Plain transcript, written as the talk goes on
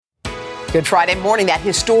Good Friday morning. That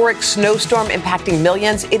historic snowstorm impacting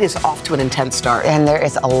millions. It is off to an intense start. And there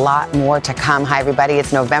is a lot more to come. Hi, everybody.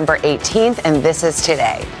 It's November 18th, and this is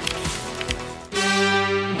Today.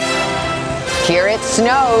 Here it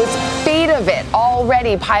snows, feet of it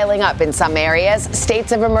already piling up in some areas.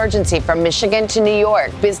 States of emergency from Michigan to New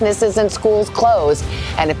York. Businesses and schools closed,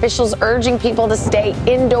 and officials urging people to stay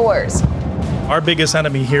indoors. Our biggest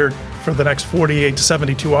enemy here for the next 48 to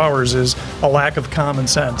 72 hours is a lack of common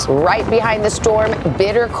sense. Right behind the storm,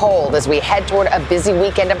 bitter cold as we head toward a busy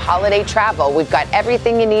weekend of holiday travel. We've got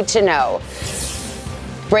everything you need to know.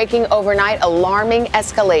 Breaking overnight, alarming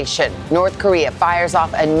escalation. North Korea fires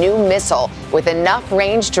off a new missile with enough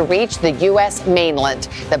range to reach the U.S. mainland.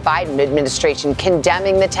 The Biden administration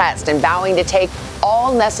condemning the test and vowing to take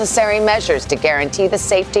all necessary measures to guarantee the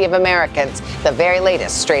safety of Americans. The very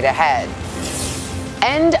latest straight ahead.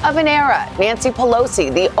 End of an era. Nancy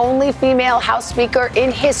Pelosi, the only female House Speaker in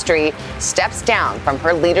history, steps down from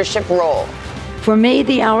her leadership role. For me,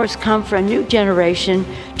 the hour's come for a new generation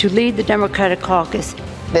to lead the Democratic caucus.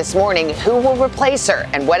 This morning, who will replace her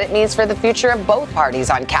and what it means for the future of both parties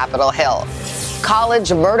on Capitol Hill.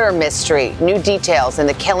 College murder mystery. New details in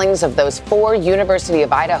the killings of those 4 University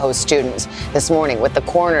of Idaho students. This morning, with the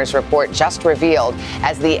coroner's report just revealed,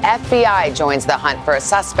 as the FBI joins the hunt for a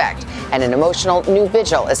suspect, and an emotional new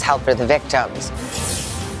vigil is held for the victims.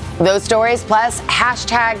 Those stories plus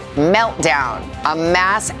hashtag meltdown, a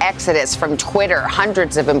mass exodus from Twitter,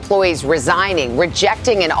 hundreds of employees resigning,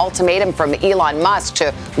 rejecting an ultimatum from Elon Musk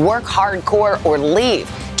to work hardcore or leave.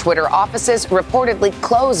 Twitter offices reportedly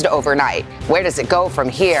closed overnight. Where does it go from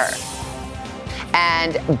here?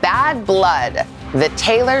 And bad blood. The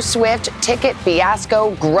Taylor Swift ticket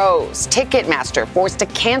fiasco grows. Ticketmaster forced to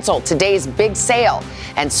cancel today's big sale.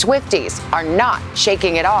 And Swifties are not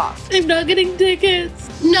shaking it off. I'm not getting tickets.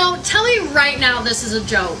 No, tell me right now this is a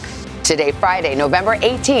joke. Today, Friday, November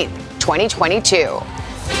 18th, 2022.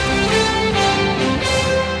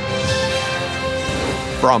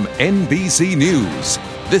 From NBC News,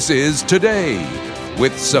 this is Today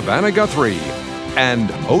with Savannah Guthrie and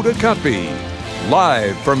Hoda Kotb.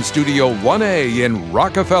 Live from Studio 1A in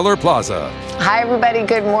Rockefeller Plaza. Hi, everybody.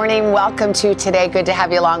 Good morning. Welcome to Today. Good to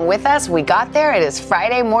have you along with us. We got there. It is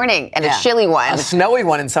Friday morning and a chilly one. A snowy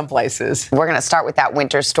one in some places. We're going to start with that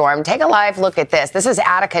winter storm. Take a live look at this. This is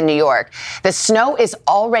Attica, New York. The snow is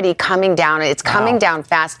already coming down, and it's coming down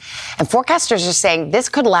fast. And forecasters are saying this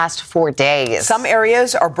could last 4 days. Some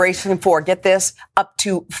areas are bracing for, get this, up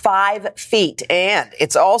to 5 feet. And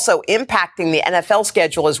it's also impacting the NFL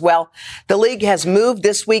schedule as well. The league has moved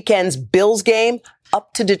this weekend's Bills game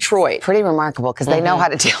up to Detroit. Pretty remarkable because they know how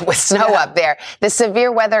to deal with snow up there. The severe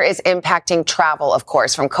weather is impacting travel, of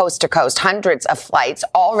course, from coast to coast. Hundreds of flights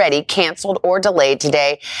already canceled or delayed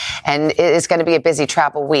today. And it is going to be a busy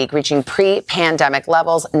travel week, reaching pre-pandemic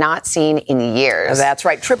levels not seen in years. That's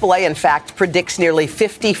right. AAA, in fact, predicts nearly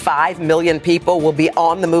 55 million people will be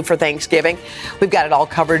on the move for Thanksgiving. We've got it all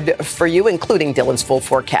covered for you, including Dylan's full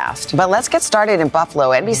forecast. But let's get started in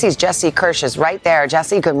Buffalo. NBC's Jesse Kirsch is right there.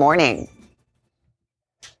 Jesse, good morning.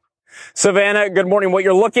 Savannah, good morning. What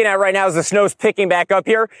you're looking at right now as the snow's picking back up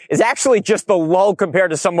here is actually just the lull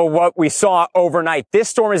compared to some of what we saw overnight. This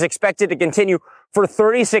storm is expected to continue for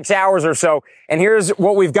 36 hours or so. And here's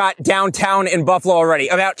what we've got downtown in Buffalo already.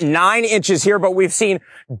 About 9 inches here, but we've seen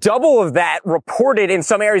double of that reported in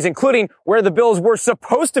some areas, including where the Bills were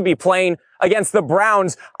supposed to be playing against the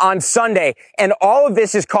Browns on Sunday. And all of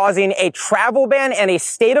this is causing a travel ban and a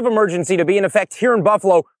state of emergency to be in effect here in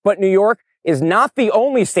Buffalo. But New York is not the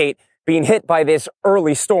only state being hit by this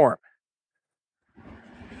early storm.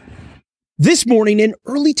 This morning, an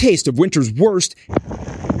early taste of winter's worst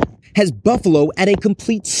has Buffalo at a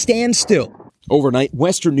complete standstill. Overnight,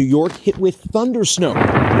 western New York hit with thunder snow.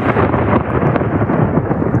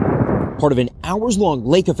 Part of an hours-long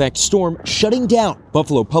lake effect storm shutting down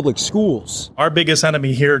Buffalo public schools. Our biggest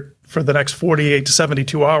enemy here for the next 48 to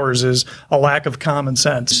 72 hours is a lack of common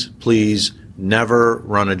sense. Please never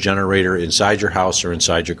run a generator inside your house or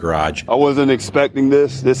inside your garage. I wasn't expecting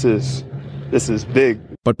this. This is big.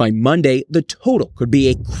 But by Monday, the total could be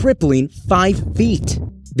a crippling 5 feet.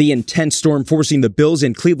 The intense storm forcing the Bills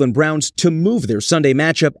and Cleveland Browns to move their Sunday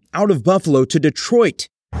matchup out of Buffalo to Detroit.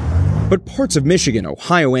 But parts of Michigan,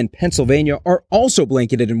 Ohio, and Pennsylvania are also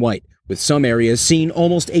blanketed in white, with some areas seeing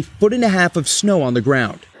almost 1.5 feet of snow on the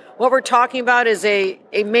ground. What we're talking about is a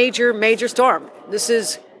major storm. This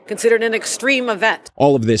is considered an extreme event.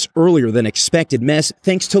 All of this earlier than expected mess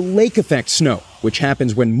thanks to lake effect snow, which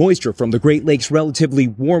happens when moisture from the Great Lakes' relatively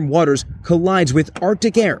warm waters collides with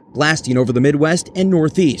Arctic air blasting over the Midwest and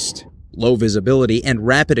Northeast. Low visibility and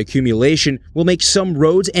rapid accumulation will make some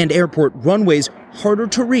roads and airport runways harder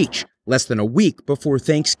to reach less than a week before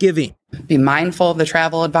Thanksgiving. Be mindful of the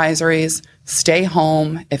travel advisories. Stay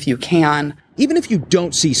home if you can. Even if you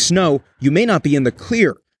don't see snow, you may not be in the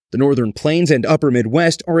clear. The northern plains and upper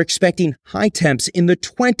Midwest are expecting high temps in the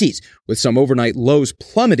 20s, with some overnight lows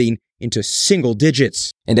plummeting into single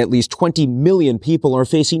digits. And at least 20 million people are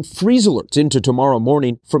facing freeze alerts into tomorrow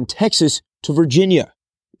morning from Texas to Virginia.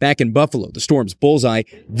 Back in Buffalo, the storm's bullseye,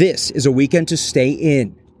 this is a weekend to stay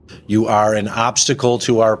in. You are an obstacle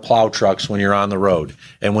to our plow trucks when you're on the road.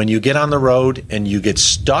 And when you get on the road and you get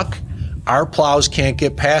stuck, our plows can't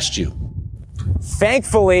get past you.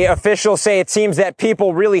 Thankfully, officials say it seems that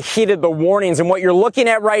people really heeded the warnings. And what you're looking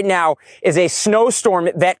at right now is a snowstorm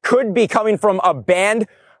that could be coming from a band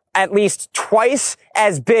at least twice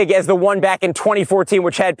as big as the one back in 2014,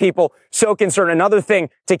 which had people so concerned. Another thing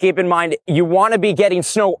to keep in mind, you want to be getting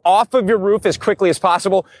snow off of your roof as quickly as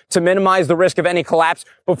possible to minimize the risk of any collapse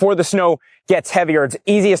before the snow gets heavier. It's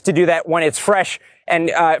easiest to do that when it's fresh.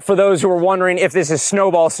 And for those who are wondering if this is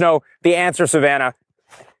snowball snow, the answer, Savannah,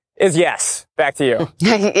 is yes. Back to you.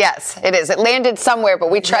 Yes, it is. It landed somewhere,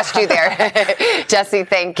 but we trust you there. Jesse,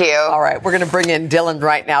 thank you. All right, we're going to bring in Dylan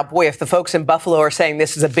right now. Boy, if the folks in Buffalo are saying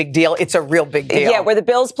this is a big deal, it's a real big deal. Yeah, where the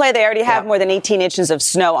Bills play, they already have more than 18 inches of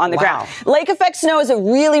snow on the ground. Lake effect snow is a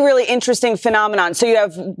really, really interesting phenomenon. So you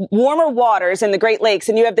have warmer waters in the Great Lakes,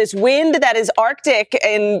 and you have this wind that is Arctic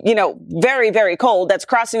and, very, very cold that's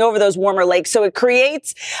crossing over those warmer lakes. So it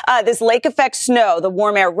creates this lake effect snow. The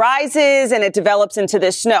warm air rises and it develops into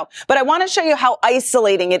this snow. But I want to show you how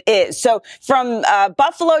isolating it is. So from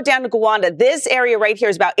Buffalo down to Gowanda, this area right here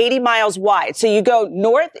is about 80 miles wide. So you go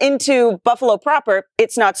north into Buffalo proper,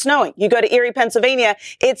 it's not snowing. You go to Erie, Pennsylvania,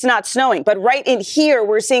 it's not snowing. But right in here,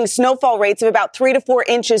 we're seeing snowfall rates of about 3 to 4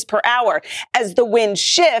 inches per hour. As the winds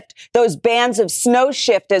shift, those bands of snow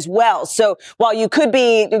shift as well. So while you could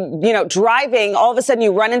be, driving, all of a sudden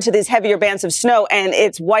you run into these heavier bands of snow and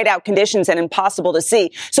it's whiteout conditions and impossible to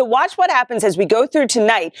see. So watch what happens as we go through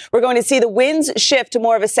tonight. We're going to see the winds shift to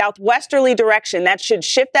more of a southwesterly direction. That should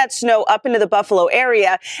shift that snow up into the Buffalo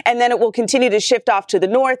area, and then it will continue to shift off to the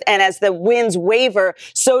north. And as the winds waver,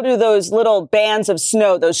 so do those little bands of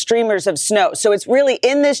snow, those streamers of snow. So it's really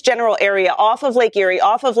in this general area off of Lake Erie,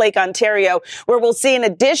 off of Lake Ontario, where we'll see an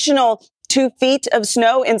additional 2 feet of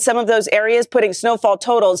snow in some of those areas, putting snowfall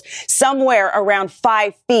totals somewhere around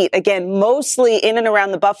 5 feet. Again, mostly in and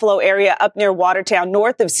around the Buffalo area, up near Watertown,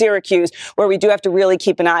 north of Syracuse, where we do have to really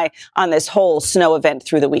keep an eye on this whole snow event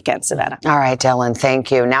through the weekend, Savannah. All right, Dylan,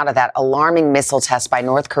 thank you. Now to that alarming missile test by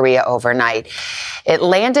North Korea overnight. It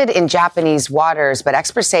landed in Japanese waters, but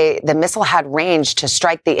experts say the missile had range to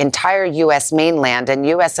strike the entire U.S. mainland, and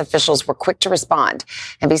U.S. officials were quick to respond.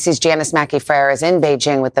 NBC's Janice Mackey-Frere is in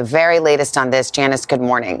Beijing with the very latest on this. Janice, good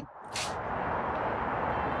morning.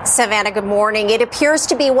 Savannah, good morning. It appears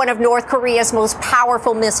to be one of North Korea's most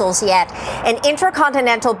powerful missiles yet, an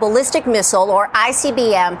intercontinental ballistic missile, or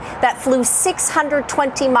ICBM, that flew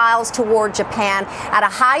 620 miles toward Japan at a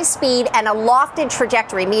high speed and a lofted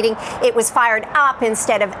trajectory, meaning it was fired up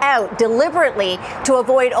instead of out, deliberately to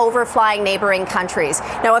avoid overflying neighboring countries.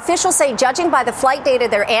 Now, officials say, judging by the flight data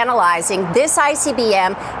they're analyzing, this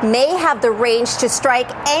ICBM may have the range to strike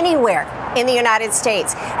anywhere in the United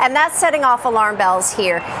States, and that's setting off alarm bells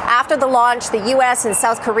here. After the launch, the U.S. and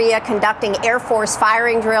South Korea conducting Air Force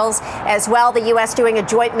firing drills, as well the U.S. doing a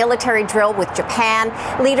joint military drill with Japan.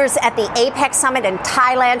 Leaders at the APEC summit in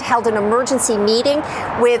Thailand held an emergency meeting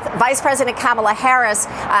with Vice President Kamala Harris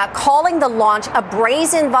calling the launch a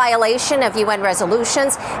brazen violation of UN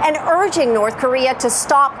resolutions and urging North Korea to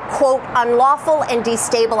stop, quote, unlawful and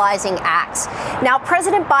destabilizing acts. Now,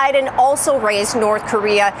 President Biden also raised North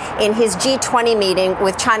Korea in his G20 meeting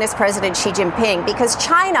with China's President Xi Jinping, because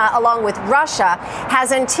China, along with Russia,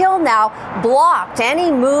 has until now blocked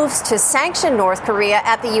any moves to sanction North Korea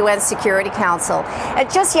at the UN Security Council.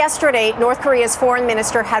 Just yesterday, North Korea's foreign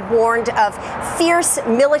minister had warned of fierce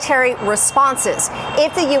military responses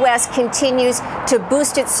if the U.S. continues to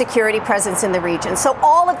boost its security presence in the region. So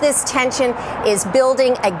all of this tension is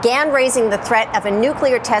building, again raising the threat of a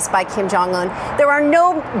nuclear test by Kim Jong-un. There are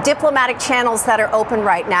no diplomatic channels that are open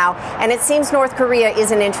right now, and it seems North Korea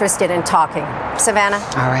isn't interested in talking. Savannah?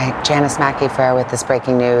 All right. Janice Mackey-Frere with this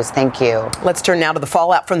breaking news. Thank you. Let's turn now to the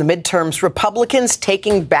fallout from the midterms. Republicans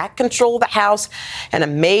taking back control of the House, and a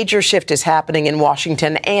major shift is happening in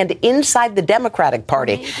Washington and inside the Democratic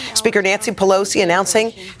Party. Speaker Nancy Pelosi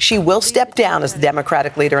announcing she will step down as the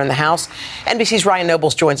Democratic leader in the House. NBC's Ryan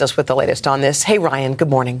Nobles joins us with the latest on this. Hey, Ryan, good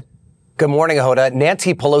morning. Good morning, Hoda.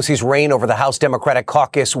 Nancy Pelosi's reign over the House Democratic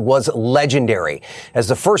caucus was legendary. As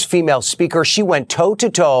the first female speaker, she went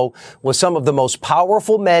toe-to-toe with some of the most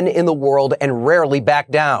powerful men in the world and rarely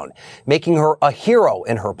backed down, making her a hero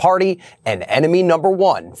in her party and enemy number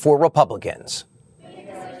one for Republicans.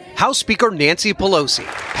 House Speaker Nancy Pelosi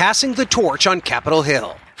passing the torch on Capitol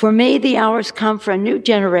Hill. For me, the hours come for a new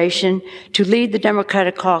generation to lead the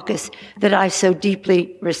Democratic caucus that I so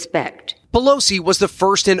deeply respect. Pelosi was the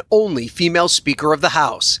first and only female Speaker of the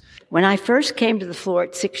House. When I first came to the floor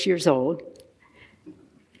at 6 years old,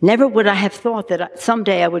 never would I have thought that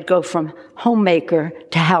someday I would go from homemaker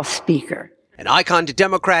to House Speaker. An icon to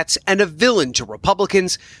Democrats and a villain to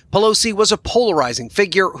Republicans, Pelosi was a polarizing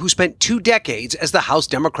figure who spent 2 decades as the House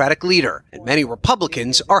Democratic leader, and many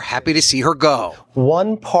Republicans are happy to see her go.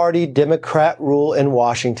 One-party Democrat rule in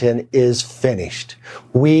Washington is finished.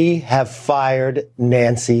 We have fired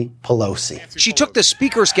Nancy Pelosi. She took the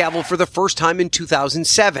Speaker's gavel for the first time in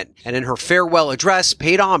 2007, and in her farewell address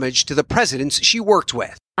paid homage to the presidents she worked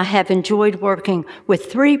with. I have enjoyed working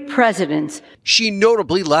with 3 presidents. She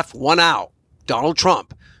notably left one out. Donald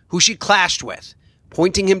Trump, who she clashed with,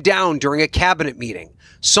 pointing him down during a cabinet meeting,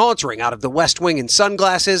 sauntering out of the West Wing in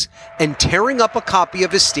sunglasses, and tearing up a copy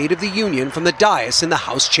of his State of the Union from the dais in the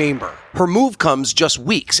House chamber. Her move comes just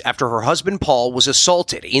weeks after her husband Paul was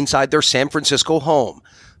assaulted inside their San Francisco home.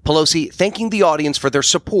 Pelosi thanking the audience for their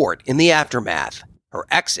support in the aftermath. Her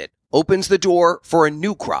exit opens the door for a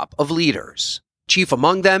new crop of leaders. Chief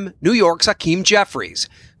among them, New York's Hakeem Jeffries,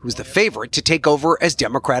 who's the favorite to take over as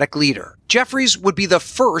Democratic leader. Jeffries would be the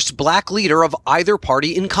first black leader of either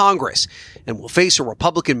party in Congress and will face a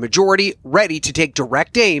Republican majority ready to take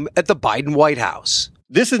direct aim at the Biden White House.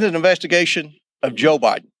 This is an investigation of Joe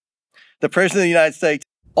Biden, the President of the United States.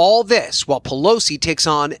 All this while Pelosi takes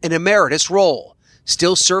on an emeritus role,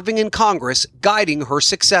 still serving in Congress, guiding her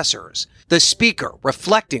successors. The Speaker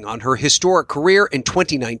reflecting on her historic career in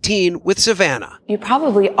 2019 with Savannah. You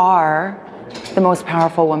probably are the most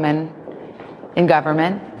powerful woman in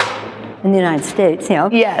government. In the United States, you know.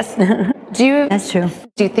 Yes. That's true.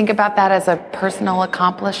 Do you think about that as a personal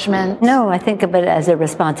accomplishment? No, I think of it as a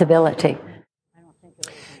responsibility.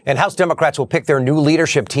 And House Democrats will pick their new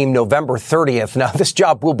leadership team November 30th. Now, this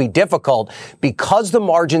job will be difficult because the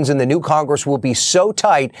margins in the new Congress will be so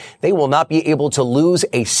tight, they will not be able to lose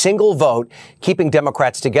a single vote. Keeping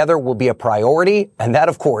Democrats together will be a priority. And that,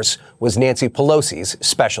 of course, was Nancy Pelosi's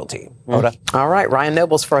specialty. Hoda? All right. Ryan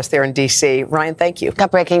Nobles for us there in D.C. Ryan, thank you. Got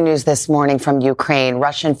breaking news this morning from Ukraine.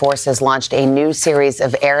 Russian forces launched a new series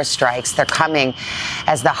of airstrikes. They're coming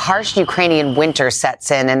as the harsh Ukrainian winter sets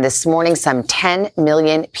in. And this morning, some 10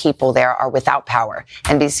 million people there are without power.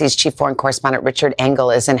 NBC's chief foreign correspondent Richard Engel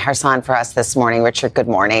is in Kherson for us this morning. Richard, good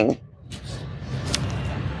morning.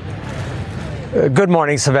 Good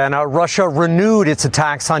morning, Savannah. Russia renewed its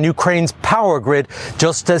attacks on Ukraine's power grid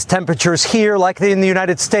just as temperatures here, like in the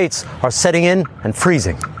United States, are setting in and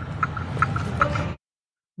freezing.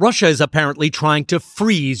 Russia is apparently trying to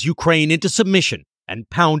freeze Ukraine into submission and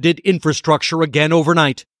pounded infrastructure again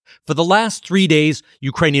overnight. For the last 3 days,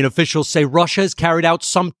 Ukrainian officials say Russia has carried out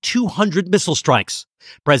some 200 missile strikes.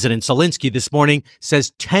 President Zelensky this morning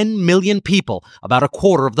says 10 million people, about a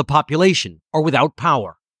quarter of the population, are without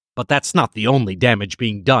power. But that's not the only damage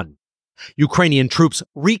being done. Ukrainian troops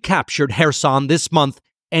recaptured Kherson this month,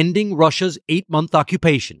 ending Russia's 8-month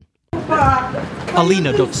occupation.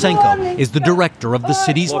 Alina Dovtsenko is the director of the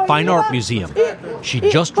city's Fine Art Museum. She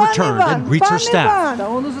just returned and greets her staff.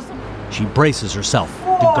 She braces herself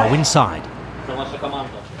to go inside.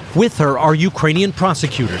 With her are Ukrainian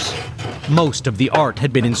prosecutors. Most of the art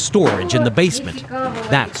had been in storage in the basement.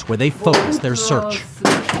 That's where they focused their search.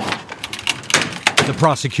 The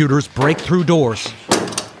prosecutors break through doors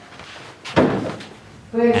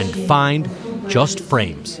and find just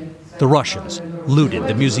frames. The Russians looted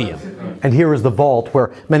the museum. And here is the vault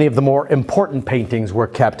where many of the more important paintings were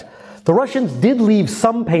kept. The Russians did leave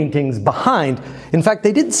some paintings behind. In fact,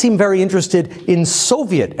 they didn't seem very interested in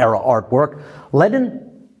Soviet-era artwork.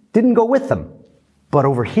 Lenin didn't go with them. But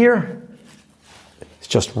over here, it's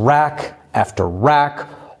just rack after rack,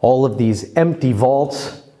 all of these empty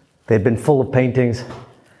vaults. They've been full of paintings.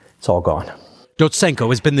 It's all gone. Dotsenko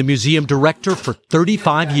has been the museum director for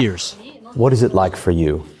 35 years. What is it like for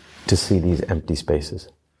you to see these empty spaces?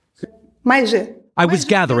 I was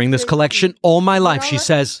gathering this collection all my life, she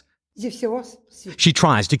says. She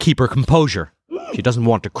tries to keep her composure. She doesn't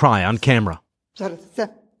want to cry on camera.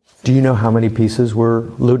 Do you know how many pieces were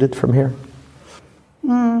looted from here?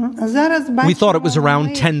 We thought it was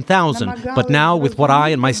around 10,000, but now with what I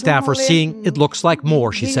and my staff are seeing, it looks like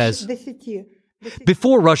more, she says.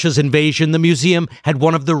 Before Russia's invasion, the museum had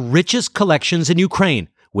one of the richest collections in Ukraine,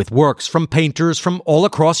 with works from painters from all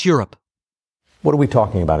across Europe. What are we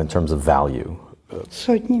talking about in terms of value?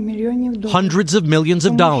 Hundreds of millions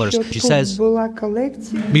of dollars, she says.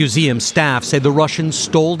 Museum staff say the Russians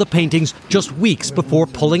stole the paintings just weeks before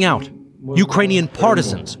pulling out. Ukrainian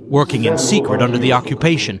partisans, working in secret under the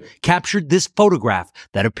occupation, captured this photograph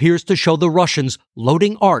that appears to show the Russians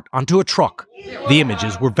loading art onto a truck. The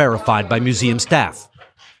images were verified by museum staff.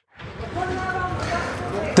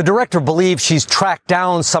 The director believes she's tracked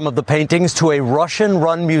down some of the paintings to a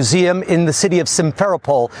Russian-run museum in the city of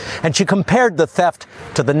Simferopol, and she compared the theft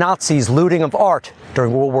to the Nazis' looting of art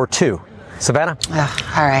during World War II. Savannah?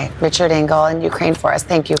 All right. Richard Engel in Ukraine for us.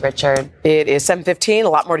 Thank you, Richard. It is 7:15. A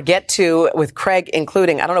lot more to get to with Craig,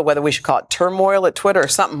 including, I don't know whether we should call it turmoil at Twitter or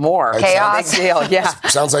something more. Chaos. Big deal. Yeah.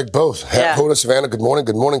 Sounds like both. Yeah. Hoda, Savannah, good morning.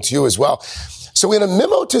 Good morning to you as well. So in a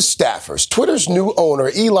memo to staffers, Twitter's new owner,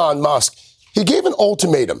 Elon Musk, he gave an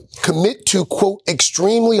ultimatum: commit to, quote,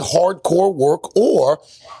 extremely hardcore work or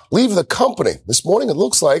leave the company. This morning, it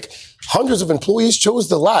looks like hundreds of employees chose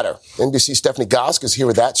the latter. NBC's Stephanie Gosk is here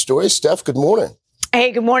with that story. Steph, good morning.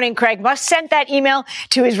 Hey, good morning, Craig. Musk sent that email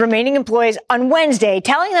to his remaining employees on Wednesday,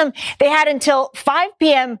 telling them they had until 5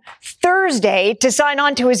 p.m. Thursday to sign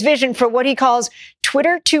on to his vision for what he calls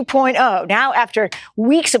Twitter 2.0. Now, after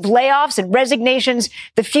weeks of layoffs and resignations,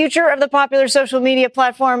 the future of the popular social media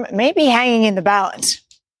platform may be hanging in the balance.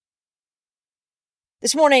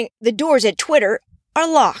 This morning, the doors at Twitter are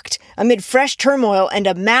locked amid fresh turmoil and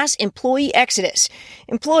a mass employee exodus.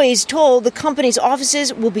 Employees told the company's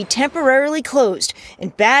offices will be temporarily closed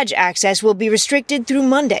and badge access will be restricted through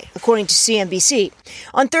Monday, according to CNBC.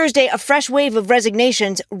 On Thursday, a fresh wave of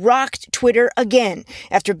resignations rocked Twitter again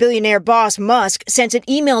after billionaire boss Musk sent an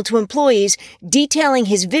email to employees detailing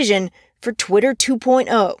his vision for Twitter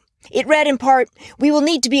 2.0. It read in part, "We will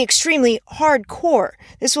need to be extremely hardcore.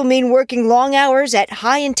 This will mean working long hours at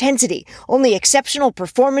high intensity. Only exceptional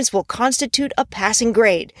performance will constitute a passing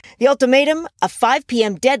grade." The ultimatum, a 5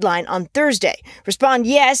 p.m. deadline on Thursday. Respond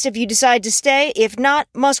yes if you decide to stay. If not,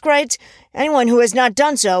 Musk writes, anyone who has not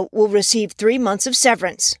done so will receive 3 months of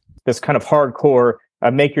severance. This kind of hardcore,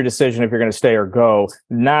 make your decision if you're going to stay or go,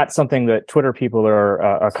 not something that Twitter people are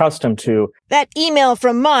accustomed to. That email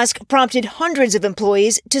from Musk prompted hundreds of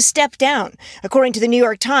employees to step down, according to the New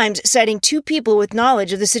York Times, citing 2 people with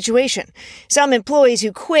knowledge of the situation. Some employees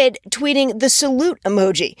who quit tweeting the salute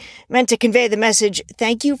emoji, meant to convey the message,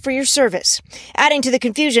 "Thank you for your service." Adding to the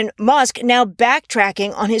confusion, Musk now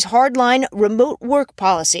backtracking on his hardline remote work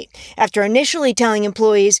policy. After initially telling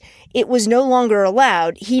employees it was no longer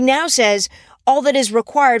allowed, he now says, all that is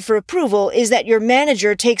required for approval is that your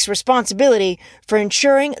manager takes responsibility for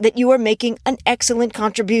ensuring that you are making an excellent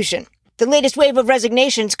contribution. The latest wave of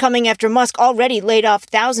resignations coming after Musk already laid off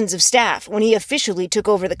thousands of staff when he officially took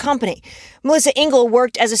over the company. Melissa Engel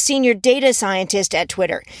worked as a senior data scientist at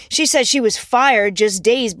Twitter. She says she was fired just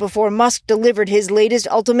days before Musk delivered his latest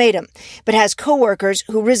ultimatum, but has coworkers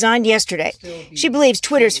who resigned yesterday. She believes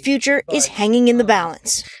Twitter's future is hanging in the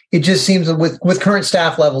balance. It just seems that with current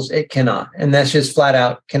staff levels, it cannot. And that's just flat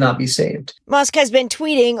out cannot be saved. Musk has been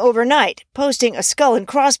tweeting overnight, posting a skull and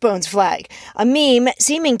crossbones flag, a meme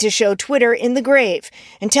seeming to show Twitter in the grave,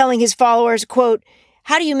 and telling his followers, quote,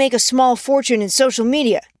 "How do you make a small fortune in social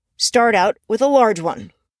media? Start out with a large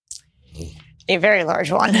one." A very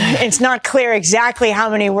large one. It's not clear exactly how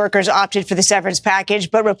many workers opted for the severance package,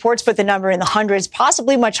 but reports put the number in the hundreds,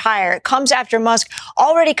 possibly much higher. It comes after Musk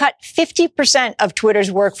already cut 50% of Twitter's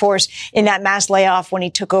workforce in that mass layoff when he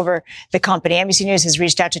took over the company. NBC News has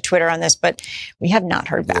reached out to Twitter on this, but we have not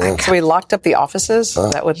heard back. So he locked up the offices?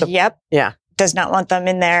 Is that what the... Yep. Yeah. Does not want them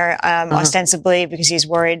in there, ostensibly, because he's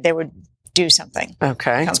worried they would do something.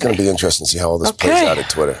 Okay. It's going to be interesting to see how all this plays out at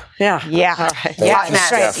Twitter. Yeah. Yeah. All right. Yeah,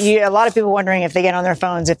 that's right. A lot of people wondering if they get on their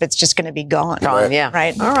phones, if it's just going to be gone. Gone, yeah.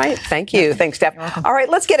 Right. All right. Thank you. Thanks, Steph. All right.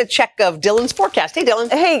 Let's get a check of Dylan's forecast. Hey, Dylan.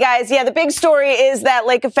 Hey, guys. Yeah, the big story is that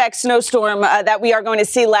lake effect snowstorm that we are going to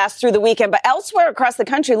see last through the weekend. But elsewhere across the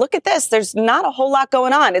country, look at this. There's not a whole lot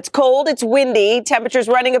going on. It's cold. It's windy. Temperatures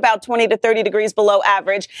running about 20 to 30 degrees below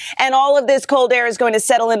average. And all of this cold air is going to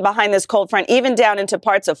settle in behind this cold front, even down into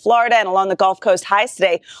parts of Florida and along the Gulf Coast. Highs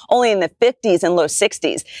today only in the 50s and low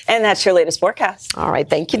 60s. And that's your latest forecast. All right.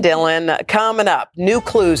 Thank you, Dylan. Coming up, new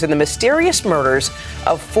clues in the mysterious murders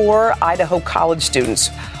of 4 Idaho college students.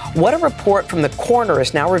 What a report from the coroner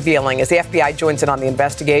is now revealing as the FBI joins in on the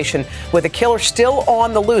investigation with the killer still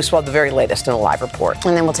on the loose. Well, the very latest in a live report.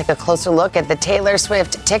 And then we'll take a closer look at the Taylor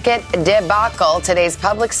Swift ticket debacle. Today's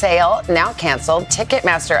public sale now canceled.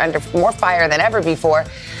 Ticketmaster under more fire than ever before.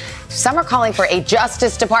 Some are calling for a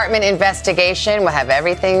Justice Department investigation. We'll have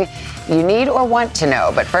everything you need or want to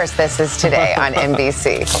know. But first, this is Today on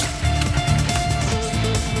NBC.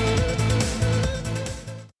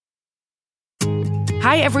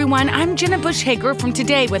 Hi, everyone. I'm Jenna Bush Hager from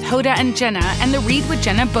Today with Hoda and Jenna and the Read with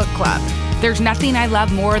Jenna book club. There's nothing I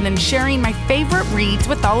love more than sharing my favorite reads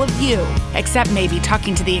with all of you, except maybe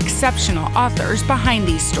talking to the exceptional authors behind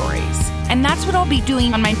these stories. And that's what I'll be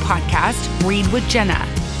doing on my podcast, Read with Jenna.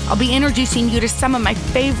 I'll be introducing you to some of my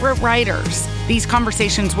favorite writers. These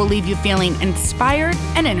conversations will leave you feeling inspired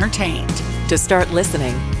and entertained. To start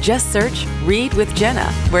listening, just search Read with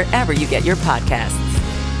Jenna wherever you get your podcasts.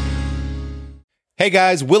 Hey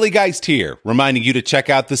guys, Willie Geist here, reminding you to check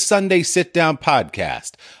out the Sunday Sit Down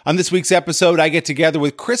podcast. On this week's episode, I get together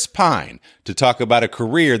with Chris Pine to talk about a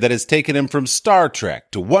career that has taken him from Star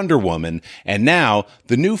Trek to Wonder Woman, and now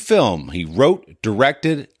the new film he wrote,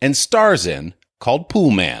 directed, and stars in called Pool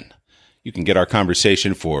Man. You can get our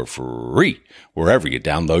conversation for free wherever you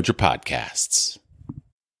download your podcasts.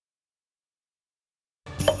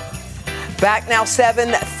 Back now,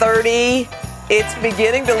 7:30. It's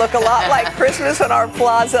beginning to look a lot like Christmas on our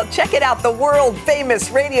plaza. Check it out, the world-famous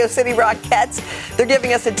Radio City Rockettes. They're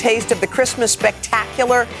giving us a taste of the Christmas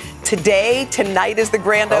spectacular. Tonight is the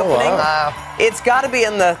grand opening. Wow. It's got to be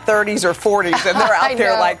in the 30s or 40s, and they're out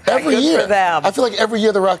there like that. Every Good year. for them. I feel like every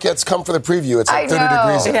year the Rockettes come for the preview. It's like 30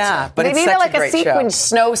 degrees. Yeah, but they it's need such like a a great sequin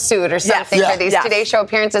show. snowsuit or something for these Today Show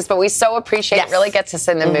appearances, but we so appreciate it. Really gets us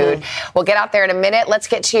in the mood. We'll get out there in a minute. Let's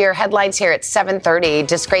get to your headlines here at 7:30.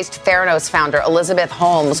 Disgraced Theranos founder Elizabeth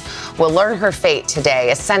Holmes will learn her fate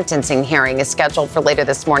today. A sentencing hearing is scheduled for later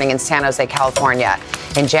this morning in San Jose, California.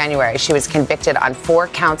 In January, she was convicted on 4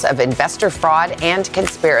 counts of investor fraud and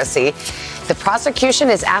conspiracy. The prosecution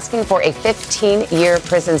is asking for a 15-year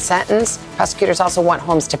prison sentence. Prosecutors also want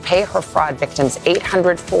Holmes to pay her fraud victims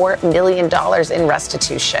 $804 million in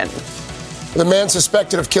restitution. The man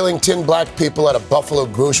suspected of killing 10 black people at a Buffalo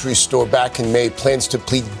grocery store back in May plans to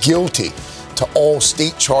plead guilty to all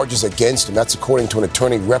state charges against him. That's according to an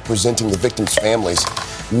attorney representing the victims' families.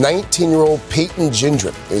 19-year-old Peyton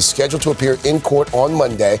Gendron is scheduled to appear in court on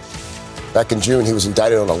Monday. Back in June, he was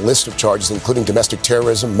indicted on a list of charges, including domestic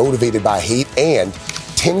terrorism motivated by hate and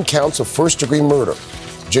 10 counts of first-degree murder.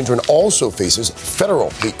 Gendron also faces federal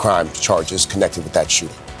hate crime charges connected with that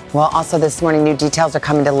shooting. Well, also this morning, new details are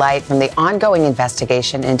coming to light from the ongoing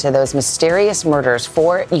investigation into those mysterious murders.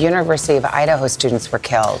 4 University of Idaho students were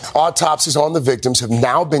killed. Autopsies on the victims have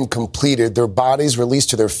now been completed, their bodies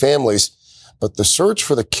released to their families, but the search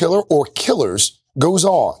for the killer or killers goes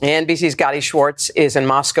on. NBC's Gotti Schwartz is in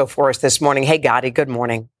Moscow for us this morning. Hey, Gotti, good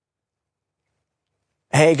morning.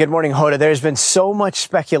 Hey, good morning, Hoda. There's been so much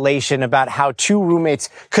speculation about how 2 roommates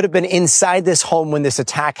could have been inside this home when this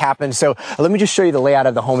attack happened. So let me just show you the layout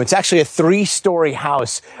of the home. It's actually a 3-story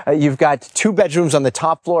house. You've got 2 bedrooms on the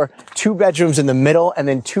top floor, 2 bedrooms in the middle, and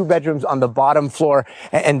then 2 bedrooms on the bottom floor.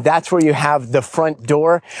 And that's where you have the front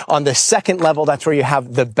door. On the second level, that's where you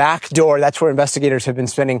have the back door. That's where investigators have been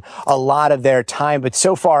spending a lot of their time. But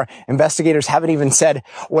so far, investigators haven't even said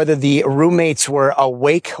whether the roommates were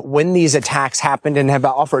awake when these attacks happened and have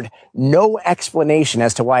offered no explanation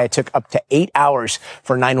as to why it took up to 8 hours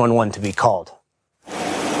for 911 to be called.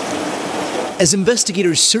 As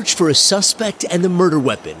investigators search for a suspect and the murder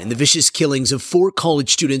weapon in the vicious killings of 4 college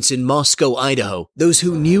students in Moscow, Idaho, those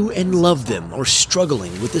who knew and loved them are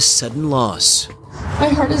struggling with the sudden loss. My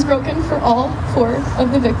heart is broken for all 4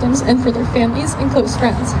 of the victims and for their families and close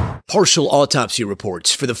friends. Partial autopsy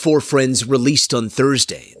reports for the 4 friends released on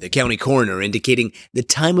Thursday, the county coroner indicating the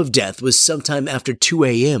time of death was sometime after 2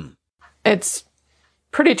 a.m. It's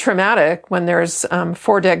pretty traumatic when there's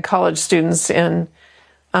 4 dead college students who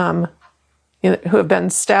have been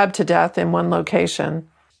stabbed to death in one location.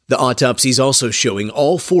 The autopsies also showing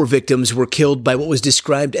all 4 victims were killed by what was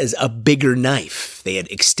described as a bigger knife. They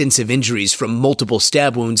had extensive injuries from multiple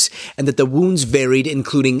stab wounds, and that the wounds varied,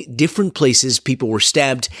 including different places people were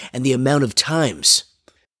stabbed and the amount of times.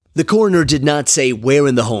 The coroner did not say where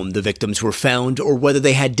in the home the victims were found or whether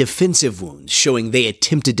they had defensive wounds, showing they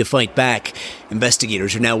attempted to fight back.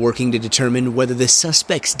 Investigators are now working to determine whether the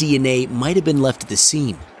suspect's DNA might have been left at the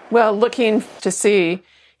scene. Well, looking to see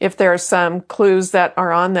if there are some clues that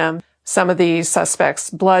are on them. Some of the suspects'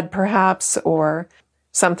 blood, perhaps, or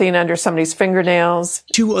something under somebody's fingernails.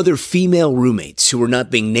 2 other female roommates who were not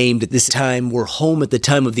being named at this time were home at the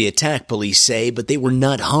time of the attack, police say, but they were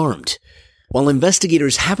not harmed. While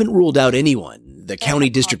investigators haven't ruled out anyone, the county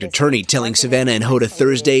district attorney telling Savannah and Hoda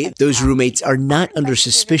Thursday those roommates are not under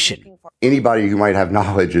suspicion. Anybody who might have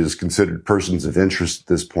knowledge is considered persons of interest at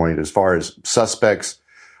this point. As far as suspects,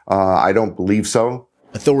 I don't believe so.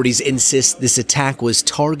 Authorities insist this attack was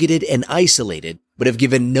targeted and isolated, but have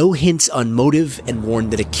given no hints on motive and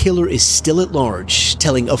warned that a killer is still at large,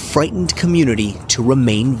 telling a frightened community to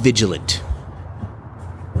remain vigilant.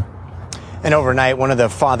 And overnight, one of the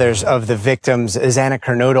fathers of the victims, Xana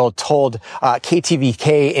Kernodle, told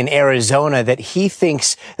KTVK in Arizona that he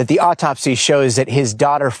thinks that the autopsy shows that his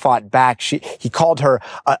daughter fought back. He called her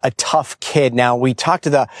a tough kid. Now, we talked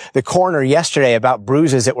to the coroner yesterday about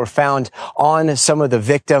bruises that were found on some of the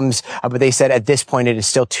victims, but they said at this point it is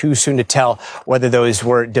still too soon to tell whether those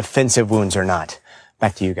were defensive wounds or not.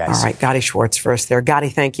 Back to you guys. All right, Gotti Schwartz first there.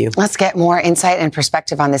 Gotti, thank you. Let's get more insight and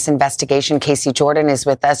perspective on this investigation. Casey Jordan is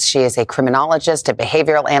with us. She is a criminologist, a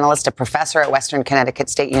behavioral analyst, a professor at Western Connecticut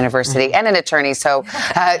State University, and an attorney. So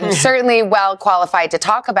certainly well qualified to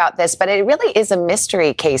talk about this. But it really is a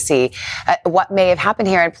mystery, Casey, what may have happened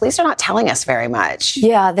here. And police are not telling us very much.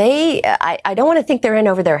 Yeah, I don't want to think they're in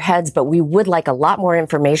over their heads, but we would like a lot more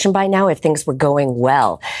information by now if things were going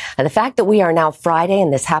well. And the fact that we are now Friday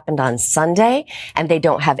and this happened on Sunday and they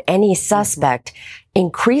don't have any suspect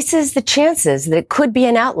increases the chances that it could be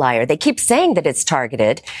an outlier. They keep saying that it's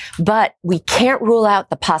targeted, but we can't rule out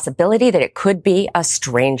the possibility that it could be a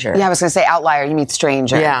stranger. Yeah, I was going to say outlier. You mean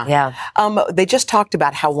stranger. Yeah. They just talked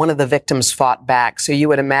about how one of the victims fought back. So you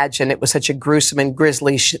would imagine it was such a gruesome and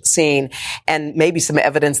grisly scene and maybe some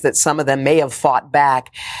evidence that some of them may have fought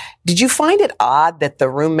back. Did you find it odd that the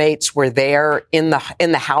roommates were there in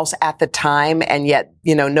the house at the time and yet,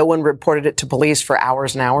 no one reported it to police for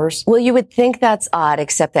hours and hours? Well, you would think that's odd,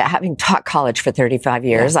 except that having taught college for 35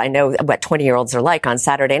 years, I know what 20-year-olds are like on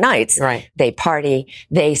Saturday nights. Right. They party,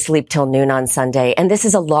 they sleep till noon on Sunday. And this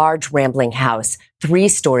is a large rambling house, 3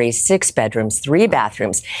 stories, 6 bedrooms, 3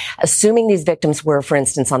 bathrooms. Assuming these victims were, for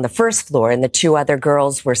instance, on the first floor and the 2 other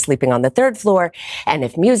girls were sleeping on the 3rd floor. And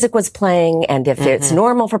if music was playing and if it's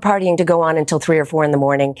normal for partying to go on until 3 or 4 in the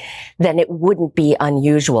morning, then it wouldn't be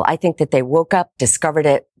unusual. I think that they woke up, discovered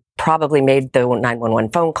it, probably made the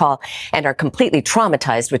 911 phone call and are completely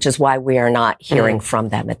traumatized, which is why we are not hearing from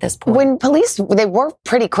them at this point. When police, they were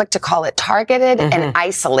pretty quick to call it targeted and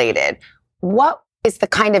isolated. What is the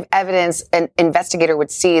kind of evidence an investigator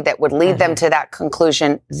would see that would lead them to that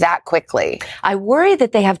conclusion that quickly? I worry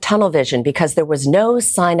that they have tunnel vision because there was no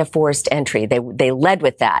sign of forced entry. They led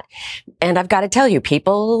with that. And I've got to tell you,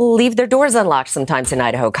 people leave their doors unlocked sometimes in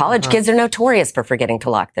Idaho. College kids are notorious for forgetting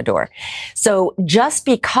to lock the door. So just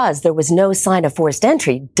because there was no sign of forced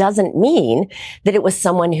entry doesn't mean that it was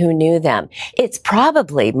someone who knew them. It's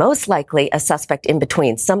probably most likely a suspect in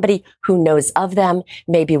between, somebody who knows of them,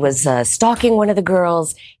 maybe was stalking one of the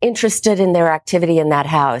girls, interested in their activity in that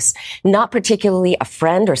house, not particularly a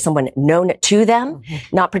friend or someone known to them,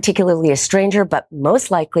 not particularly a stranger, but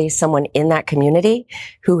most likely someone in that community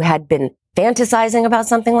who had been fantasizing about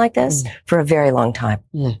something like this for a very long time.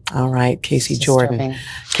 All right, Casey Jordan.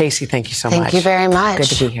 Casey, thank you so much. Thank you very much. Good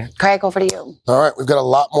to be here. Craig, over to you. All right, we've got a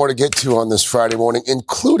lot more to get to on this Friday morning,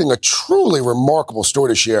 including a truly remarkable story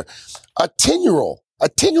to share. A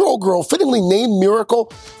 10-year-old girl, fittingly named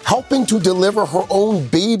Miracle, helping to deliver her own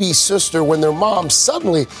baby sister when their mom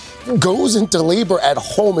suddenly goes into labor at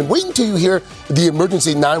home. And wait until you hear the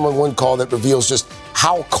emergency 911 call that reveals just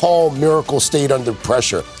how calm Miracle stayed under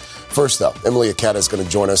pressure. First up, Emily Akata is going to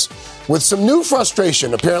join us with some new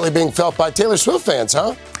frustration apparently being felt by Taylor Swift fans,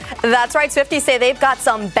 huh? That's right. Swifties say they've got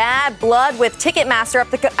some bad blood with Ticketmaster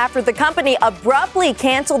after the company abruptly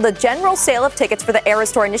canceled the general sale of tickets for the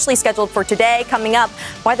Eras Tour initially scheduled for today. Coming up,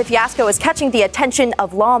 why the fiasco is catching the attention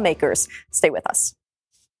of lawmakers. Stay with us.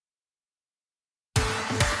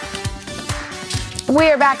 We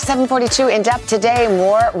are back 742 in depth today.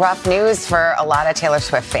 More rough news for a lot of Taylor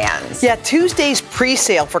Swift fans. Yeah, Tuesday's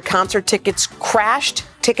pre-sale for concert tickets crashed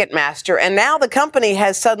Ticketmaster, and now the company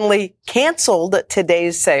has suddenly canceled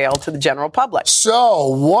today's sale to the general public. So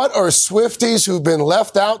what are Swifties who've been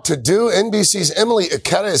left out to do? NBC's Emily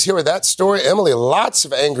Aketa is here with that story. Emily, lots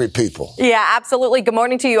of angry people. Yeah, absolutely. Good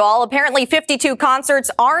morning to you all. Apparently 52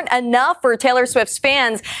 concerts aren't enough for Taylor Swift's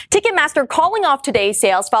fans. Ticketmaster calling off today's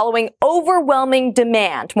sales following overwhelming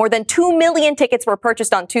demand. More than 2 million tickets were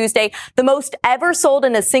purchased on Tuesday, the most ever sold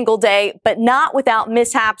in a single day, but not without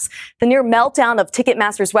mishaps. The near meltdown of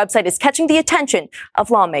Ticketmaster's website is catching the attention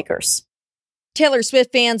of lawmakers. Taylor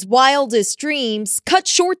Swift fans' wildest dreams cut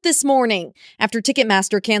short this morning after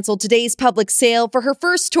Ticketmaster canceled today's public sale for her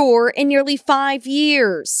first tour in nearly 5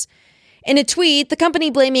 years. In a tweet, the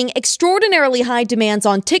company blaming extraordinarily high demands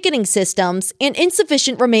on ticketing systems and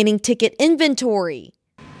insufficient remaining ticket inventory.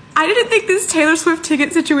 I didn't think this Taylor Swift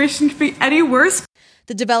ticket situation could be any worse.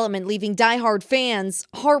 The development leaving diehard fans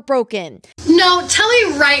heartbroken. No, tell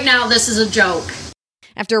me right now this is a joke.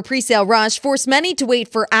 after a pre-sale rush forced many to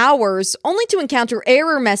wait for hours, only to encounter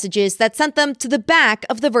error messages that sent them to the back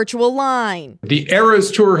of the virtual line. The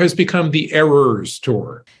Eras Tour has become the Errors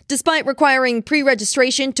Tour. Despite requiring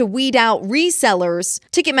pre-registration to weed out resellers,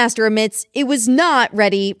 Ticketmaster admits it was not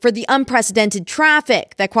ready for the unprecedented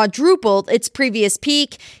traffic that quadrupled its previous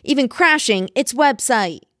peak, even crashing its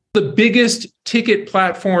website. The biggest ticket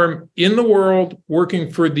platform in the world,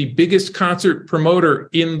 working for the biggest concert promoter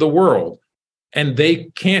in the world, and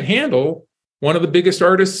they can't handle one of the biggest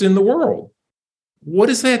artists in the world. What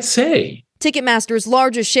does that say? Ticketmaster's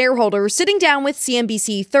largest shareholder sitting down with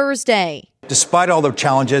CNBC Thursday. Despite all the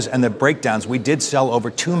challenges and the breakdowns, we did sell over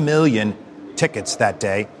 2 million tickets that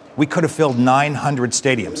day. We could have filled 900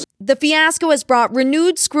 stadiums. The fiasco has brought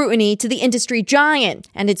renewed scrutiny to the industry giant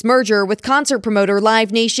and its merger with concert promoter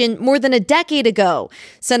Live Nation more than a decade ago.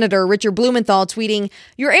 Senator Richard Blumenthal tweeting,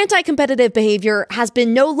 "Your anti-competitive behavior has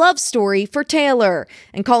been no love story for Taylor,"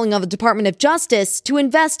 and calling on the Department of Justice to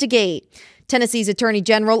investigate. Tennessee's Attorney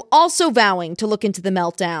General also vowing to look into the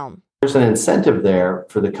meltdown. There's an incentive there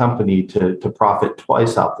for the company to profit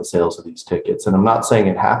twice off the sales of these tickets. And I'm not saying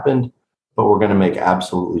it happened, but we're going to make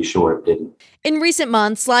absolutely sure it didn't. In recent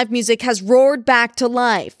months, live music has roared back to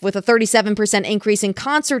life with a 37% increase in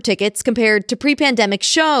concert tickets compared to pre-pandemic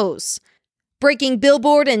shows. Breaking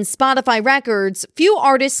Billboard and Spotify records, few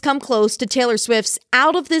artists come close to Taylor Swift's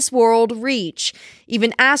out-of-this-world reach.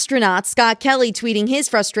 Even astronaut Scott Kelly tweeting his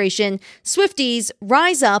frustration, "Swifties,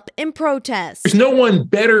 rise up in protest." There's no one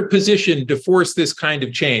better positioned to force this kind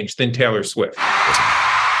of change than Taylor Swift.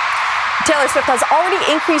 Taylor Swift has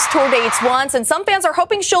already increased tour dates once, and some fans are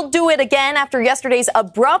hoping she'll do it again after yesterday's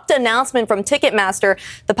abrupt announcement from Ticketmaster.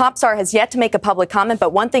 The pop star has yet to make a public comment,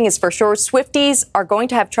 but one thing is for sure, Swifties are going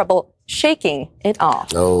to have trouble shaking it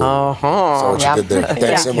off. So what you did there.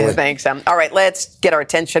 Thanks, Emily. Thanks. All right, let's get our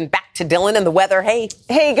attention back to Dylan and the weather. Hey,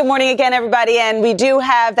 good morning again, everybody. And we do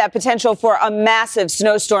have that potential for a massive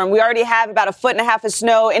snowstorm. We already have about 1.5 feet of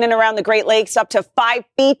snow in and around the Great Lakes, up to 5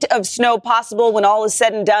 feet of snow possible when all is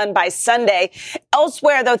said and done by Sunday.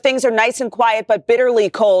 Elsewhere, though, things are nice and quiet, but bitterly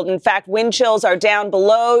cold. In fact, wind chills are down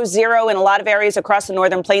below zero in a lot of areas across the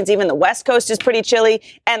northern plains. Even the West Coast is pretty chilly,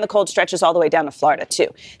 and the cold stretches all the way down to Florida, too.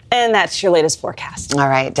 And that's your latest forecast. All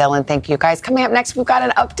right, Dylan, thank you, guys. Coming up next, we've got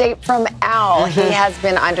an update from Al. He has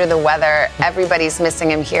been under the weather. Everybody's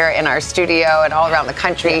missing him here in our studio and all around the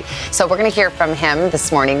country. So we're going to hear from him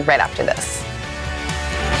this morning right after this.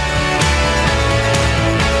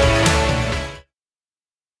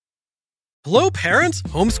 Hello, parents,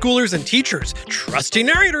 homeschoolers, and teachers. Trusty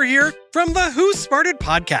narrator here from the Who Smarted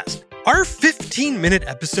podcast. Our 15-minute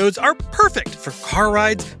episodes are perfect for car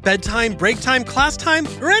rides, bedtime, break time, class time,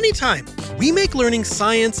 or anytime. We make learning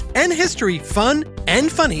science and history fun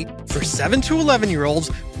and funny for 7 to 11-year-olds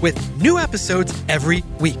with new episodes every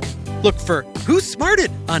week. Look for Who Smarted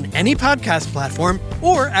on any podcast platform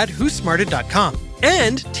or at whosmarted.com.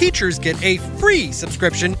 And teachers get a free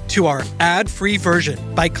subscription to our ad-free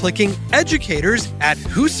version by clicking educators at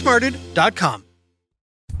whosmarted.com.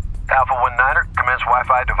 Alpha 19er, commence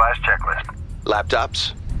Wi-Fi device checklist.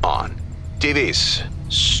 Laptops, on. TVs,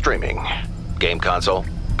 streaming. Game console,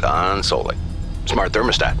 consoling. Smart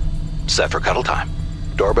thermostat, set for cuddle time.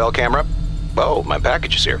 Doorbell camera, oh, my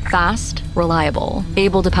package is here. Fast, reliable,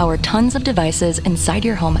 able to power tons of devices inside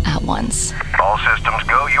your home at once. All systems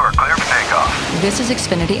go, you are clear for takeoff. This is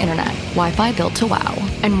Xfinity Internet, Wi-Fi built to wow.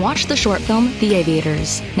 And watch the short film, The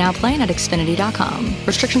Aviators, now playing at Xfinity.com.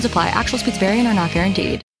 Restrictions apply. Actual speeds vary and are not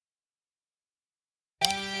guaranteed.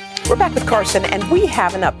 We're back with Carson, and we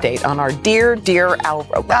have an update on our dear Al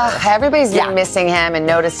Roker. Everybody's been missing him and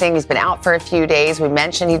noticing he's been out for a few days. We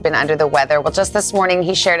mentioned he'd been under the weather. Well, just this morning,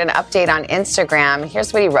 he shared an update on Instagram.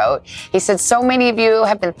 Here's what he wrote. He said, "So many of you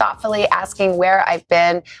have been thoughtfully asking where I've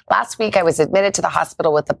been. Last week, I was admitted to the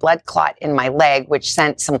hospital with a blood clot in my leg, which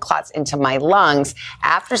sent some clots into my lungs.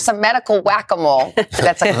 After some medical whack-a-mole,"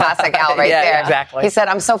 that's a classic Al right there. Exactly. He said,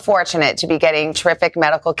 "I'm so fortunate to be getting terrific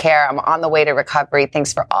medical care. I'm on the way to recovery.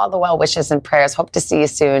 Thanks for all the well wishes and prayers. Hope to see you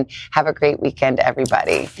soon. Have a great weekend,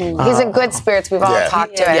 everybody." He's in good spirits. We've all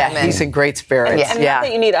talked to him. Yeah, he's in great spirits. And not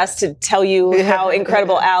that you need us to tell you how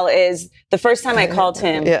incredible Al is. The first time I called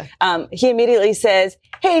him, he immediately says,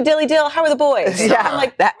 "Hey, Dilly Dill, how are the boys?" So I'm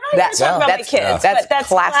like, that's about my kids. That's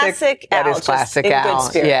classic Al. That is classic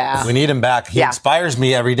Al. Yeah. We need him back. He inspires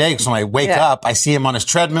me every day because when I wake up, I see him on his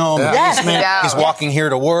treadmill in the basement. He's walking here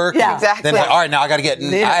to work. Yeah, exactly. Then, all right, now I got to get.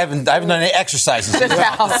 I haven't done any exercises.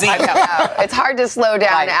 It's hard to slow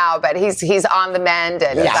down Al, but he's on the mend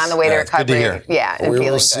and he's on the way to recovery. Good to hear. Yeah, and we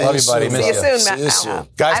feeling will good. See you, buddy. See you soon,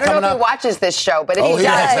 Matt. Guys, I don't know if he watches this show, but if he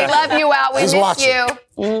does, we love you, Al. Scott. We He's miss watching. you.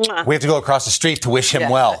 We have to go across the street to wish him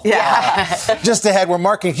well. Yeah. Just ahead, we're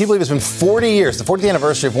marking, can you believe it's been 40 years, the 40th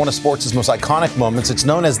anniversary of one of sports' most iconic moments. It's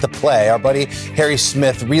known as The Play. Our buddy Harry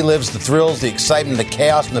Smith relives the thrills, the excitement, the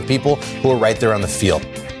chaos from the people who were right there on the field.